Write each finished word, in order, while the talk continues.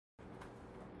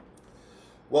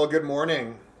Well, good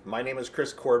morning. My name is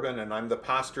Chris Corbin, and I'm the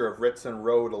pastor of Ritson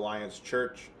Road Alliance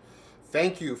Church.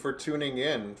 Thank you for tuning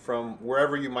in from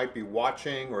wherever you might be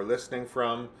watching or listening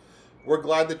from. We're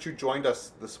glad that you joined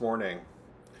us this morning.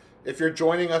 If you're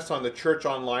joining us on the Church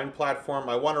Online platform,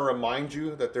 I want to remind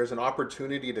you that there's an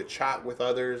opportunity to chat with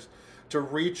others, to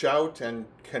reach out and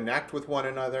connect with one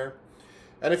another.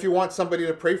 And if you want somebody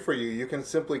to pray for you, you can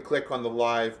simply click on the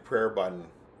live prayer button.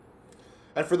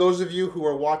 And for those of you who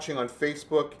are watching on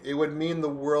Facebook, it would mean the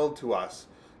world to us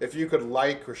if you could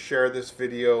like or share this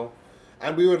video.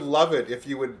 And we would love it if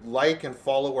you would like and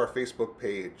follow our Facebook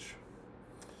page.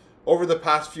 Over the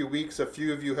past few weeks, a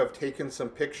few of you have taken some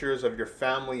pictures of your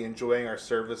family enjoying our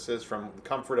services from the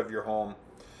comfort of your home.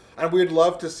 And we'd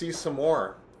love to see some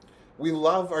more. We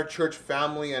love our church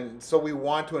family, and so we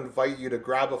want to invite you to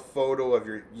grab a photo of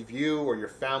you or your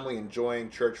family enjoying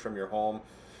church from your home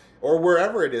or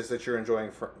wherever it is that you're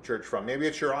enjoying church from. Maybe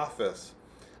it's your office.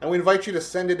 And we invite you to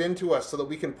send it in to us so that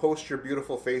we can post your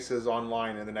beautiful faces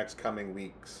online in the next coming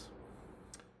weeks.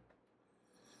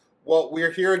 Well,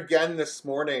 we're here again this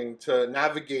morning to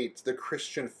navigate the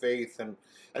Christian faith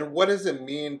and what does it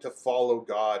mean to follow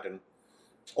God. And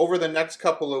over the next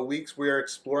couple of weeks, we are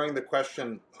exploring the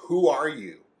question, who are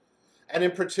you? And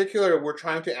in particular, we're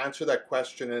trying to answer that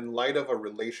question in light of a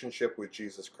relationship with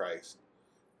Jesus Christ.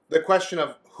 The question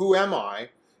of who am I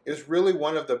is really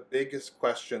one of the biggest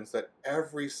questions that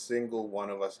every single one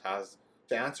of us has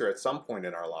to answer at some point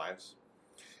in our lives.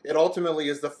 It ultimately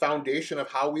is the foundation of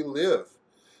how we live,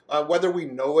 whether we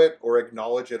know it or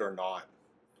acknowledge it or not.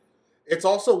 It's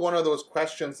also one of those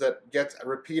questions that gets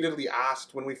repeatedly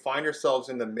asked when we find ourselves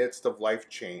in the midst of life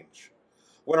change,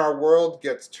 when our world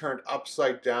gets turned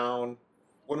upside down,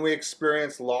 when we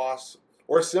experience loss,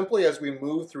 or simply as we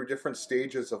move through different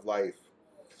stages of life.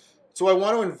 So I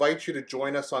want to invite you to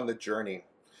join us on the journey,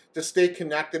 to stay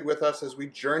connected with us as we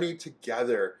journey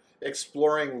together,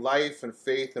 exploring life and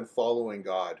faith and following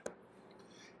God.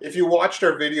 If you watched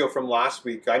our video from last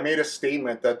week, I made a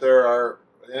statement that there are,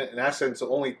 in essence,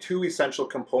 only two essential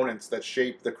components that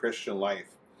shape the Christian life.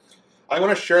 I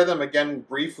want to share them again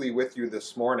briefly with you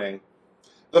this morning.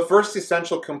 The first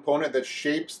essential component that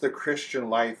shapes the Christian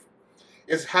life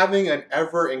is having an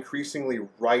ever increasingly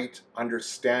right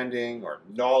understanding or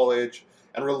knowledge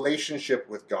and relationship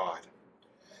with God.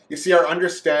 You see, our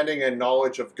understanding and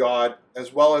knowledge of God,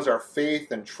 as well as our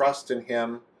faith and trust in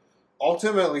Him,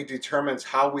 ultimately determines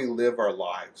how we live our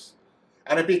lives.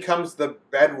 And it becomes the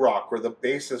bedrock or the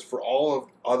basis for all of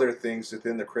other things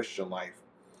within the Christian life.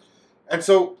 And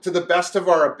so, to the best of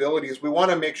our abilities, we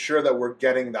want to make sure that we're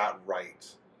getting that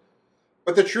right.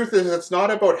 But the truth is, it's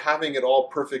not about having it all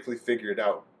perfectly figured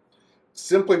out.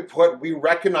 Simply put, we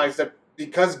recognize that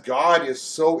because God is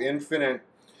so infinite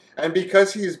and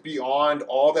because He is beyond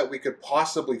all that we could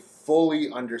possibly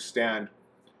fully understand,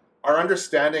 our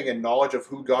understanding and knowledge of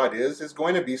who God is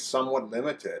going to be somewhat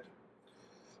limited.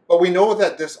 But we know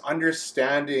that this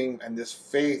understanding and this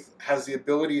faith has the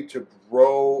ability to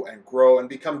grow and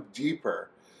become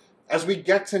deeper as we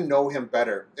get to know Him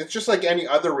better. It's just like any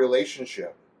other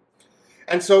relationship.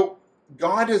 And so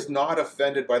God is not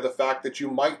offended by the fact that you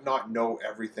might not know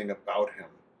everything about Him.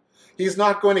 He's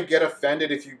not going to get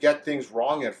offended if you get things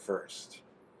wrong at first.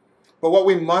 But what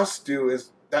we must do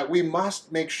is that we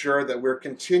must make sure that we're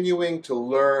continuing to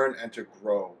learn and to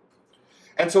grow.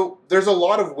 And so there's a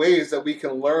lot of ways that we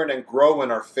can learn and grow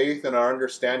in our faith and our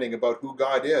understanding about who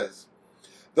God is.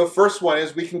 The first one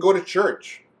is we can go to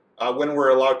church when we're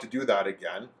allowed to do that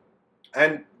again.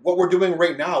 And what we're doing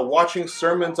right now, watching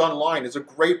sermons online, is a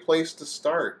great place to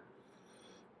start.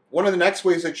 One of the next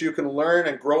ways that you can learn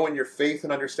and grow in your faith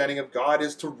and understanding of God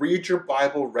is to read your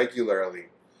Bible regularly.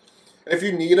 And if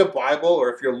you need a Bible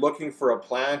or if you're looking for a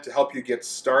plan to help you get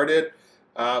started,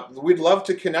 we'd love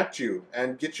to connect you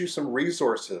and get you some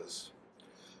resources.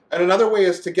 And another way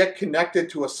is to get connected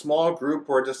to a small group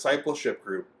or a discipleship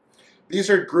group. These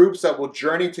are groups that will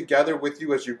journey together with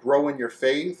you as you grow in your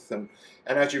faith and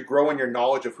as you grow in your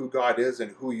knowledge of who God is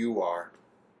and who you are.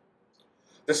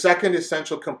 The second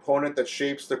essential component that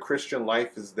shapes the Christian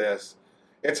life is this.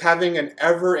 It's having an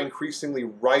ever increasingly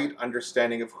right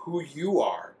understanding of who you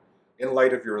are in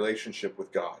light of your relationship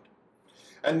with God.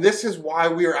 And this is why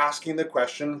we are asking the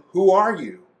question, who are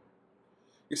you?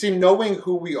 You see, knowing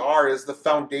who we are is the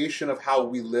foundation of how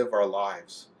we live our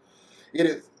lives.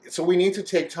 So we need to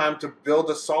take time to build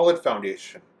a solid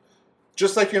foundation.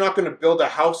 Just like you're not going to build a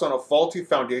house on a faulty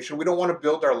foundation, we don't want to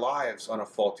build our lives on a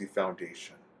faulty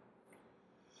foundation.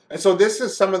 And so this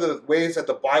is some of the ways that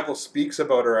the Bible speaks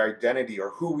about our identity or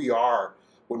who we are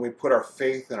when we put our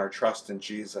faith and our trust in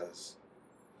Jesus.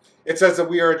 It says that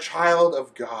we are a child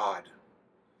of God.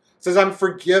 It says, I'm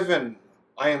forgiven,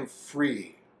 I am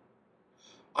free.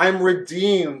 I'm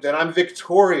redeemed and I'm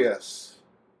victorious.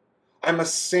 I'm a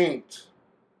saint.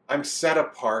 I'm set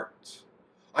apart.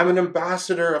 I'm an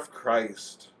ambassador of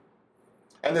Christ.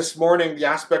 And this morning, the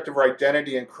aspect of our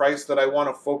identity in Christ that I want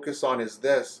to focus on is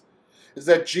this, is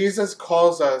that Jesus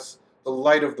calls us the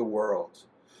light of the world.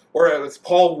 Or as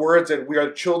Paul words it, we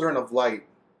are children of light.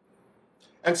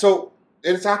 And so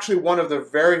it's actually one of the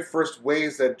very first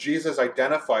ways that Jesus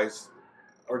identifies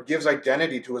or gives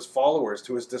identity to his followers,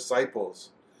 to his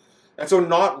disciples. And so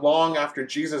not long after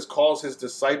Jesus calls his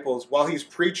disciples, while he's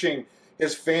preaching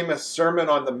his famous Sermon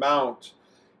on the Mount,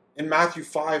 in Matthew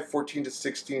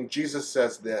 5:14-16, Jesus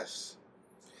says this.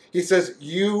 He says,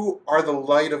 you are the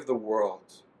light of the world.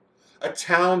 A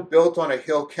town built on a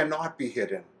hill cannot be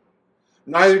hidden.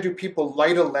 Neither do people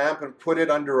light a lamp and put it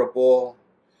under a bowl.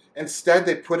 Instead,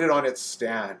 they put it on its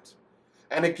stand,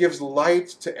 and it gives light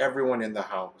to everyone in the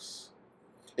house.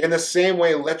 In the same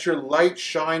way, let your light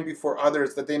shine before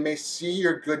others, that they may see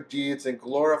your good deeds and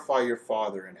glorify your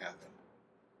Father in heaven.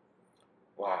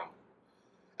 Wow.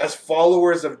 As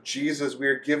followers of Jesus, we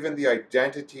are given the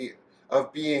identity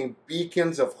of being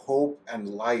beacons of hope and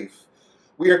life.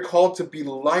 We are called to be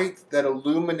light that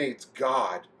illuminates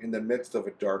God in the midst of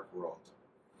a dark world.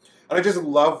 And I just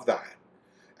love that.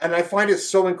 And I find it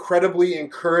so incredibly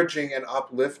encouraging and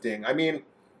uplifting. I mean,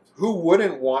 who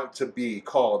wouldn't want to be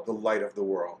called the light of the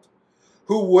world?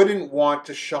 Who wouldn't want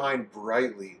to shine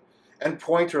brightly and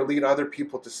point or lead other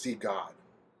people to see God?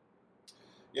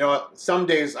 You know, some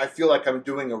days I feel like I'm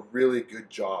doing a really good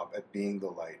job at being the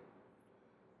light.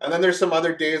 And then there's some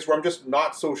other days where I'm just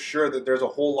not so sure that there's a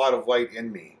whole lot of light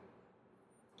in me.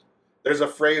 There's a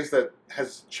phrase that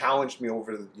has challenged me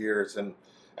over the years and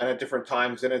at different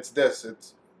times, and it's this.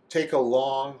 It's take a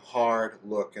long, hard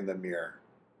look in the mirror.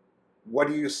 What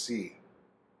do you see?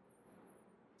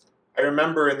 I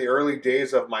remember in the early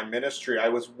days of my ministry, I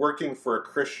was working for a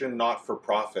Christian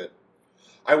not-for-profit.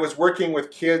 I was working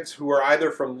with kids who were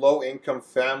either from low-income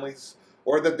families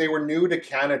or that they were new to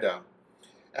Canada.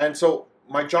 And so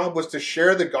my job was to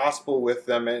share the gospel with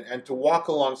them and to walk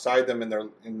alongside them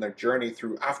in their journey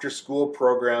through after-school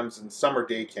programs and summer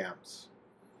day camps.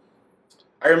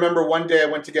 I remember one day I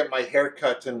went to get my hair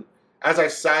cut, and as I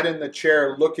sat in the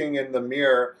chair looking in the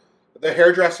mirror, the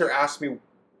hairdresser asked me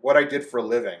what I did for a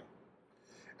living.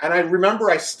 And I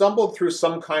remember I stumbled through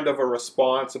some kind of a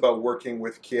response about working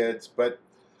with kids, but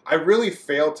I really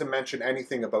failed to mention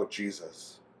anything about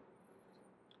Jesus.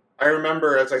 I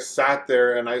remember as I sat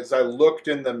there and as I looked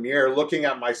in the mirror, looking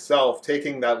at myself,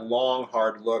 taking that long,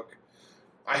 hard look,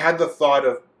 I had the thought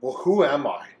of, well, who am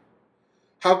I?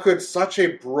 How could such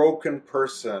a broken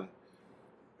person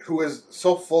who is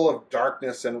so full of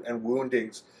darkness and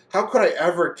woundings, how could I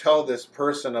ever tell this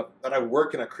person that I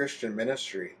work in a Christian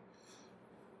ministry?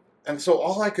 And so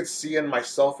all I could see in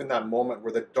myself in that moment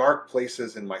were the dark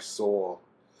places in my soul.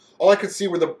 All I could see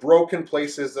were the broken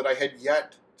places that I had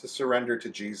yet to surrender to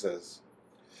Jesus.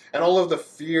 And all of the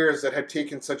fears that had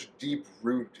taken such deep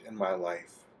root in my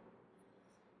life.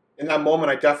 In that moment,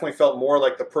 I definitely felt more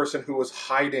like the person who was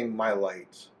hiding my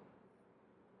light.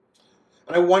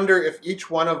 And I wonder if each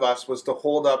one of us was to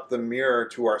hold up the mirror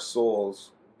to our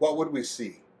souls, what would we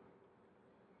see?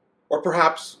 Or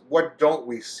perhaps, what don't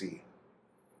we see?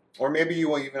 Or maybe you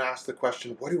will even ask the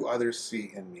question, what do others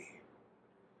see in me?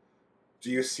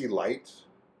 Do you see light?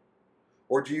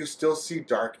 Or do you still see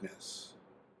darkness?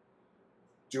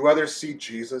 Do others see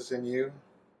Jesus in you?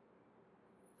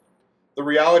 The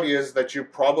reality is that you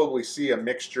probably see a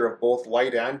mixture of both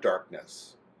light and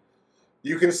darkness.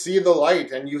 You can see the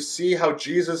light and you see how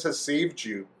Jesus has saved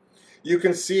you. You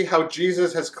can see how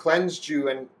Jesus has cleansed you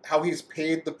and how he's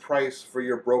paid the price for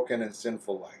your broken and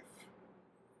sinful life.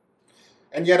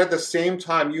 And yet at the same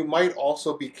time, you might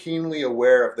also be keenly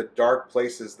aware of the dark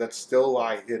places that still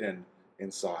lie hidden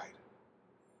inside.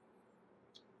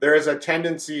 There is a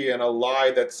tendency and a lie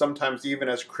that sometimes even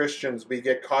as Christians we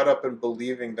get caught up in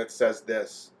believing that says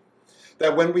this,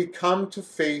 that when we come to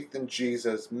faith in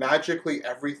Jesus, magically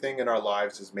everything in our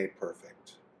lives is made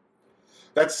perfect.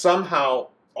 That somehow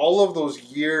all of those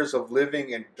years of living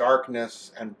in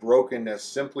darkness and brokenness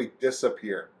simply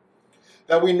disappear.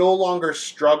 That we no longer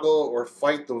struggle or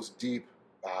fight those deep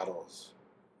battles.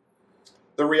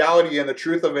 The reality and the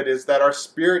truth of it is that our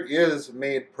spirit is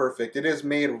made perfect. It is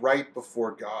made right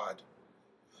before God.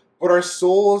 But our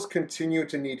souls continue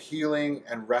to need healing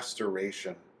and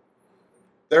restoration.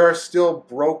 There are still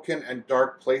broken and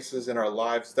dark places in our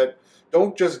lives that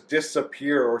don't just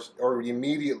disappear or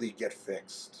immediately get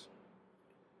fixed.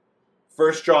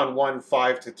 1 John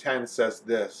 1:5-10 says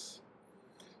this,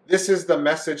 This is the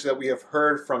message that we have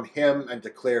heard from him and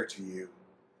declare to you.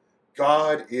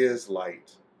 God is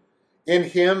light. In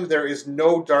him there is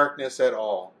no darkness at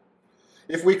all.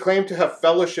 If we claim to have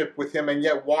fellowship with him and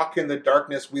yet walk in the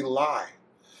darkness, we lie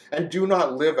and do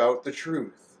not live out the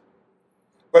truth.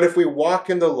 But if we walk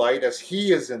in the light as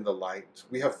he is in the light,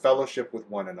 we have fellowship with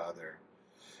one another.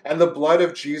 And the blood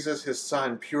of Jesus, his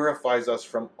Son, purifies us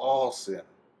from all sin.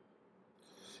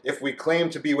 If we claim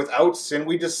to be without sin,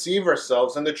 we deceive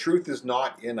ourselves and the truth is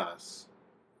not in us.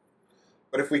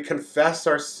 But if we confess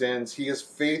our sins, he is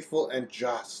faithful and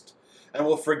just and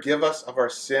will forgive us of our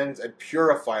sins and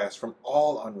purify us from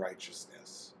all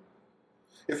unrighteousness.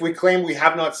 If we claim we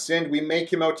have not sinned, we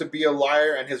make him out to be a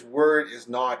liar and his word is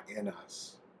not in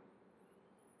us.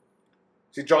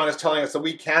 See, John is telling us that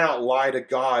we cannot lie to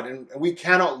God and we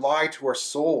cannot lie to our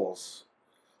souls.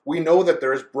 We know that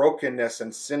there is brokenness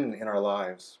and sin in our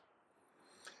lives.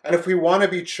 And if we want to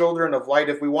be children of light,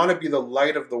 if we want to be the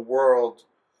light of the world,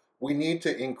 we need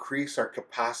to increase our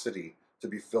capacity to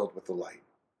be filled with the light.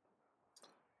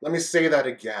 Let me say that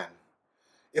again.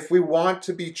 If we want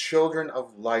to be children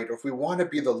of light, or if we want to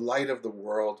be the light of the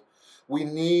world, we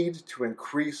need to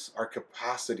increase our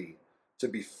capacity to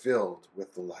be filled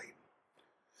with the light.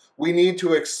 We need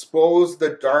to expose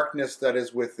the darkness that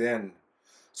is within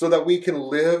so that we can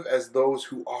live as those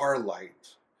who are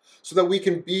light, so that we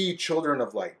can be children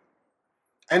of light.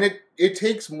 And it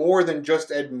takes more than just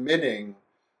admitting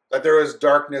that there is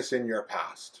darkness in your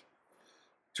past.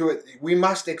 We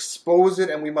must expose it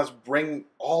and we must bring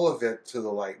all of it to the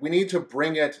light. We need to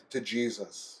bring it to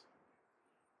Jesus.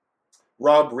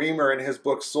 Rob Reimer in his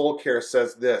book Soul Care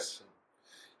says this.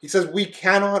 He says, we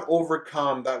cannot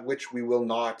overcome that which we will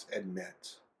not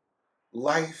admit.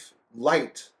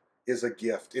 Light is a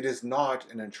gift. It is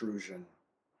not an intrusion.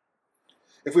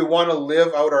 If we want to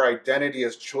live out our identity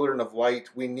as children of light,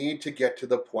 we need to get to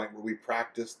the point where we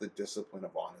practice the discipline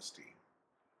of honesty.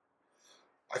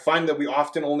 I find that we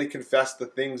often only confess the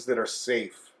things that are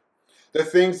safe, the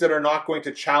things that are not going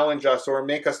to challenge us or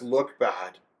make us look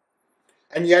bad.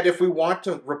 And yet, if we want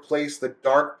to replace the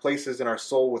dark places in our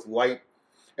soul with light,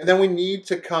 and then we need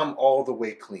to come all the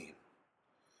way clean.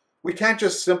 We can't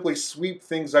just simply sweep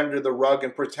things under the rug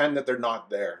and pretend that they're not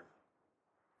there.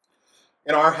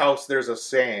 In our house, there's a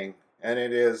saying, and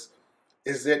it is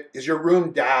your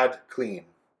room, Dad, clean?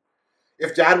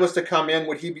 If Dad was to come in,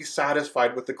 would he be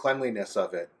satisfied with the cleanliness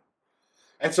of it?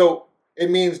 And so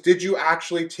it means, did you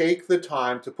actually take the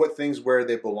time to put things where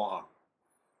they belong?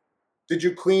 Did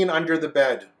you clean under the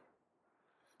bed?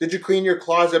 Did you clean your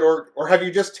closet, or have you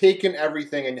just taken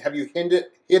everything and have you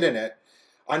hidden it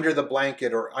under the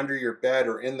blanket or under your bed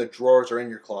or in the drawers or in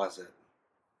your closet?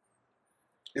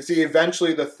 You see,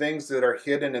 eventually the things that are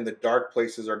hidden in the dark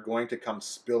places are going to come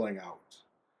spilling out.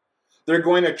 They're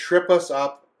going to trip us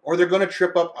up, or they're going to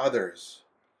trip up others.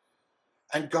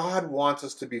 And God wants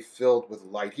us to be filled with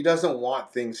light. He doesn't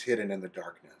want things hidden in the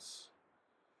darkness.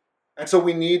 And so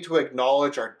we need to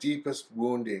acknowledge our deepest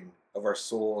wounding of our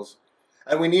souls.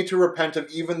 And we need to repent of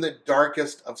even the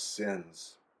darkest of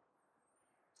sins.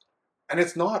 And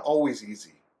it's not always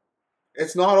easy.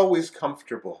 It's not always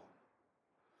comfortable.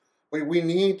 We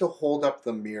need to hold up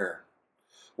the mirror.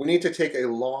 We need to take a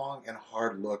long and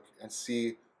hard look and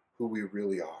see who we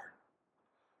really are.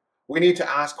 We need to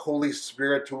ask Holy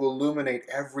Spirit to illuminate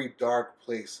every dark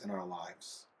place in our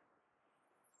lives.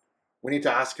 We need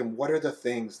to ask him, what are the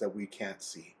things that we can't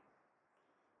see?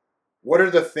 What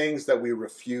are the things that we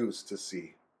refuse to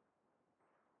see?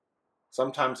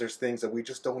 Sometimes there's things that we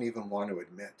just don't even want to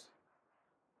admit.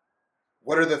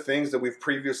 What are the things that we've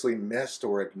previously missed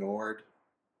or ignored?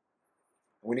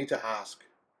 We need to ask,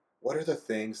 what are the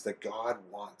things that God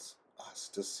wants us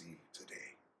to see today?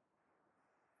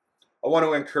 I want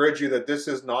to encourage you that this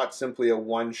is not simply a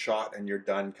one shot and you're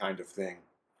done kind of thing.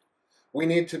 We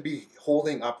need to be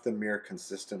holding up the mirror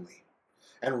consistently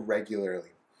and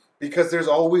regularly, because there's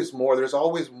always more. There's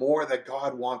always more that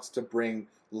God wants to bring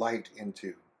light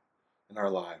into in our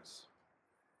lives.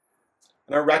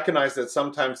 And I recognize that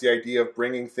sometimes the idea of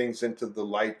bringing things into the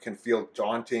light can feel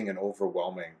daunting and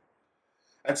overwhelming.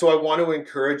 And so I want to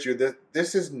encourage you that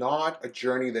this is not a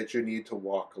journey that you need to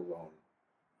walk alone.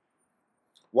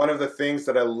 One of the things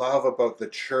that I love about the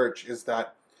church is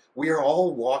that we are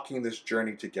all walking this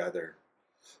journey together.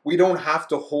 We don't have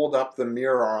to hold up the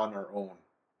mirror on our own.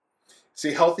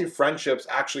 See, healthy friendships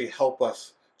actually help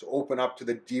us to open up to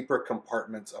the deeper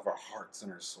compartments of our hearts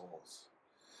and our souls,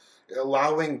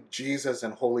 allowing Jesus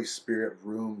and Holy Spirit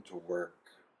room to work.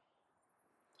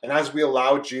 And as we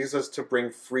allow Jesus to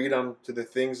bring freedom to the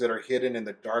things that are hidden in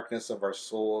the darkness of our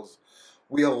souls,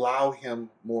 we allow him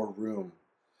more room.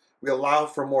 We allow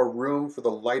for more room for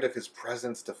the light of his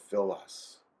presence to fill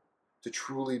us, to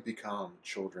truly become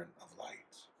children of light.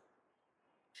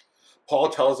 Paul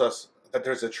tells us that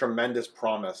there's a tremendous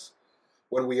promise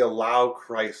when we allow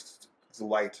Christ's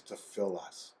light to fill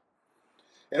us.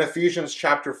 In Ephesians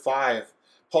chapter 5,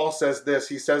 Paul says this.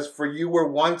 He says, "For you were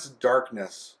once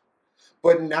darkness,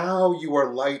 but now you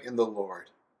are light in the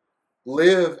Lord.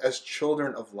 Live as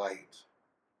children of light.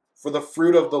 For the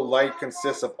fruit of the light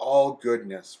consists of all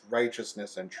goodness,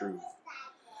 righteousness, and truth.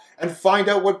 And find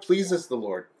out what pleases the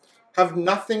Lord. Have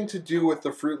nothing to do with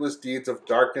the fruitless deeds of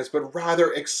darkness, but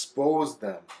rather expose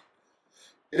them.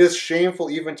 It is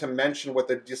shameful even to mention what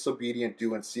the disobedient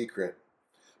do in secret.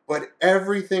 But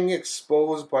everything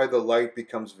exposed by the light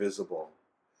becomes visible.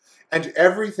 And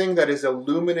everything that is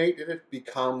illuminated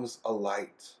becomes a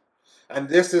light. And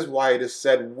this is why it is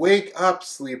said, 'Wake up,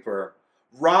 sleeper,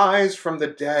 rise from the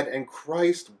dead, and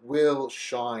Christ will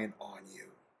shine on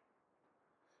you.'"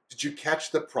 Did you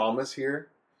catch the promise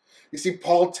here? You see,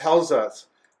 Paul tells us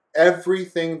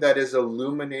everything that is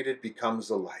illuminated becomes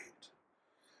a light,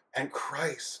 and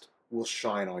Christ will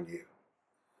shine on you.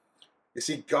 You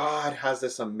see, God has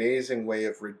this amazing way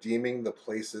of redeeming the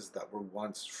places that were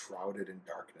once shrouded in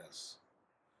darkness.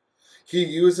 He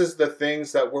uses the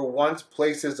things that were once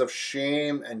places of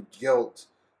shame and guilt,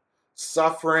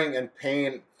 suffering and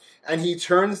pain, and he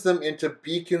turns them into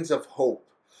beacons of hope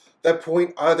that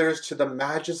point others to the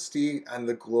majesty and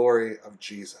the glory of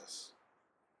Jesus.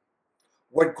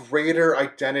 What greater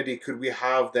identity could we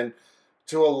have than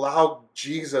to allow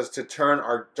Jesus to turn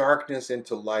our darkness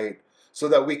into light so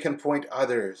that we can point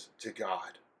others to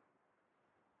God?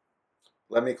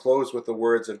 Let me close with the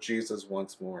words of Jesus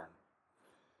once more.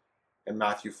 In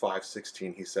Matthew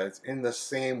 5:16, he says, "In the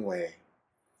same way,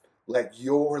 let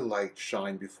your light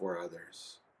shine before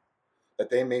others, that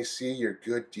they may see your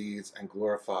good deeds and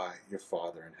glorify your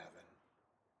Father in heaven."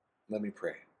 Let me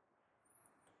pray.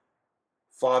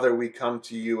 Father, we come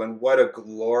to you, and what a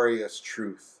glorious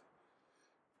truth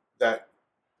that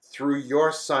through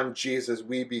your Son, Jesus,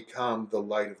 we become the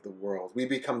light of the world. We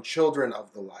become children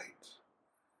of the light.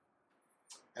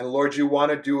 And Lord, you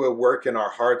want to do a work in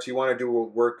our hearts. You want to do a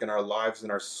work in our lives, in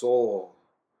our soul,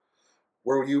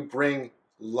 where you bring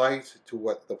light to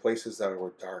what the places that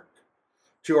were dark,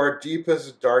 to our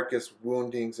deepest, darkest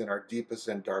woundings and our deepest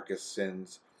and darkest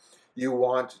sins. You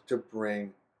want to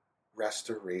bring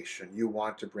restoration. You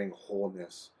want to bring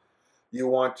wholeness. You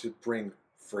want to bring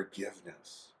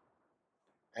forgiveness.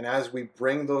 And as we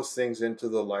bring those things into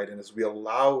the light, and as we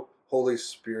allow Holy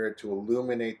Spirit to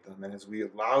illuminate them, and as we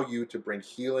allow you to bring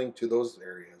healing to those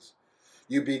areas,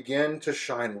 you begin to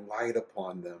shine light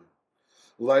upon them.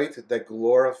 Light that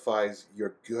glorifies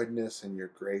your goodness and your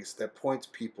grace, that points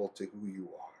people to who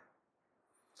you are.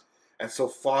 And so,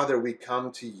 Father, we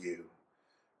come to you,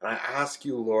 and I ask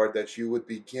you, Lord, that you would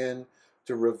begin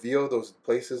to reveal those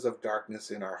places of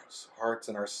darkness in our hearts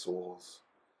and our souls,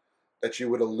 that you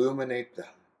would illuminate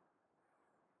them,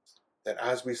 that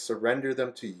as we surrender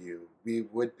them to you, we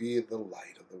would be the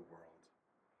light of the world,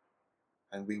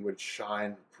 and we would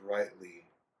shine brightly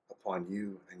upon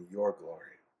you and your glory.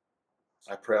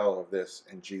 I pray all of this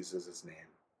in Jesus' name.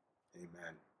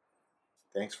 Amen.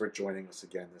 Thanks for joining us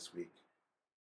again this week.